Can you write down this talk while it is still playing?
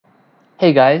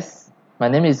Hey guys, my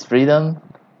name is Freedom.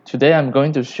 Today I'm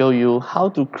going to show you how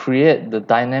to create the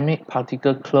dynamic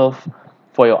particle cloth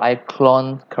for your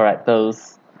iClone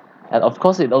characters, and of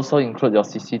course it also includes your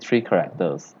CC3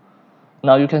 characters.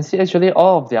 Now you can see actually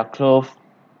all of their cloth,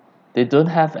 they don't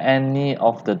have any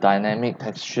of the dynamic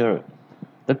texture.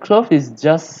 The cloth is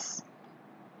just,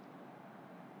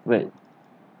 wait,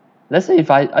 let's say if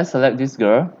I select this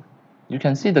girl, you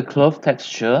can see the cloth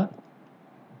texture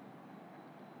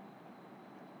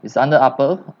is under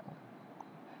upper.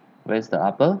 Where's the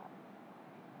upper?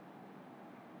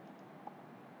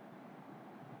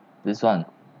 This one.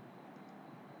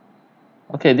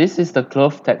 Okay, this is the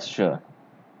cloth texture.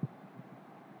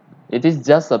 It is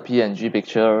just a PNG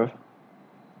picture.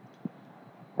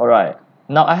 Alright,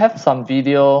 now I have some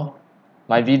video.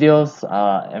 My videos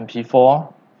are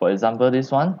MP4. For example,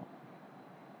 this one.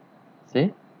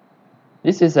 See?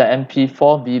 This is an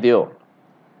MP4 video.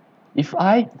 If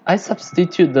I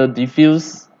substitute the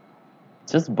diffuse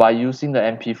just by using the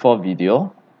MP4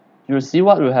 video, you'll see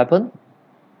what will happen.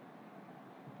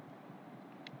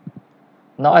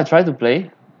 Now I try to play.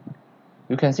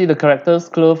 You can see the character's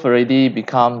cloth already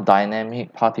become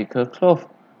dynamic particle cloth.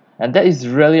 And that is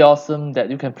really awesome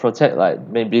that you can project, like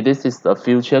maybe this is the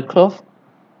future cloth.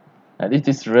 And it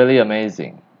is really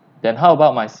amazing. Then how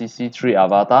about my CC3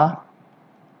 avatar?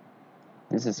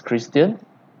 This is Christian.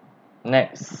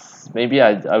 Next, maybe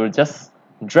I will just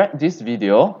drag this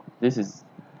video. This is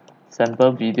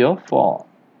sample video for.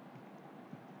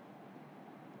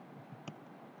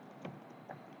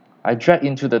 I drag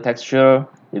into the texture,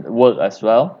 it worked as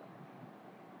well.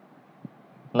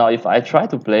 Now if I try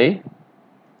to play,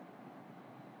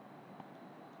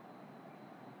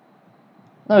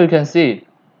 now you can see,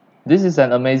 this is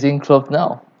an amazing cloth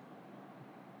now.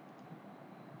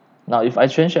 Now if I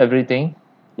change everything,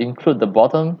 include the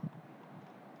bottom.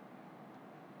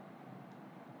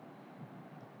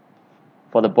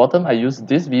 For the bottom, I use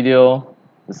this video,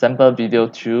 the sample video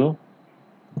 2.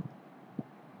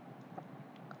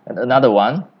 And another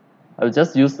one, I'll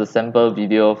just use the sample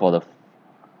video for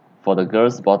the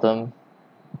girl's bottom.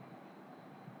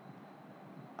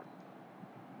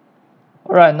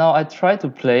 Alright, now I try to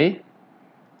play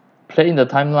in the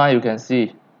timeline. You can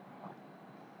see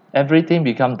everything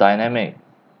become dynamic.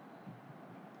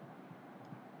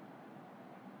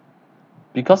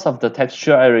 Because of the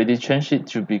texture, I already changed it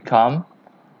to become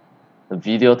the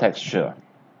video texture.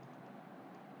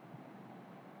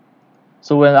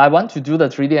 So when I want to do the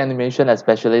 3D animation,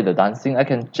 especially the dancing, I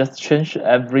can just change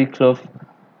every cloth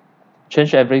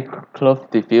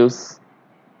diffuse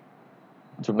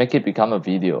to make it become a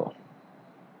video.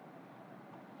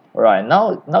 Alright,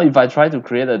 now if I try to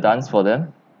create a dance for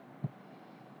them,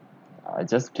 I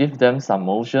just give them some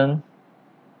motion.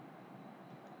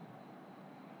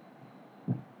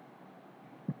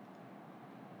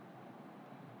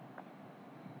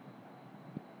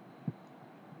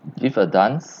 Give a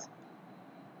dance.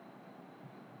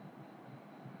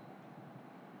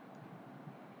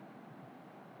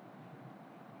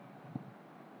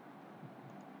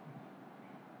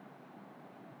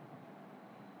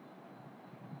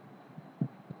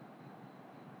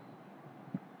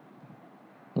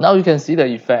 Now you can see the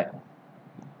effect.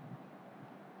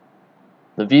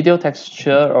 The video texture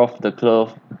of the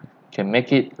cloth can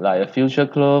make it like a future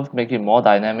cloth, make it more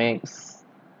dynamics,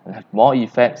 and have more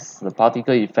effects, the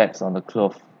particle effects on the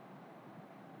cloth.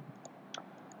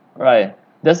 Right,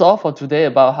 that's all for today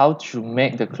about how to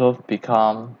make the cloth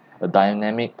become a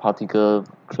dynamic particle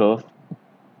cloth.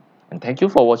 And thank you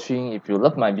for watching. If you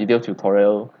love my video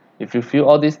tutorial, if you feel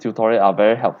all these tutorials are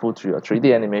very helpful to your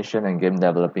 3D animation and game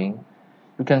developing,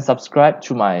 you can subscribe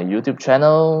to my YouTube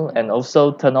channel and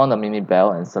also turn on the mini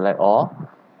bell and select all,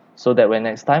 so that when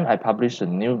next time I publish a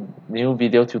new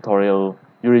video tutorial,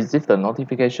 you receive the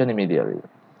notification immediately.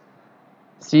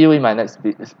 See you in my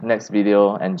next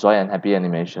video. Enjoy and happy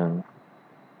animation.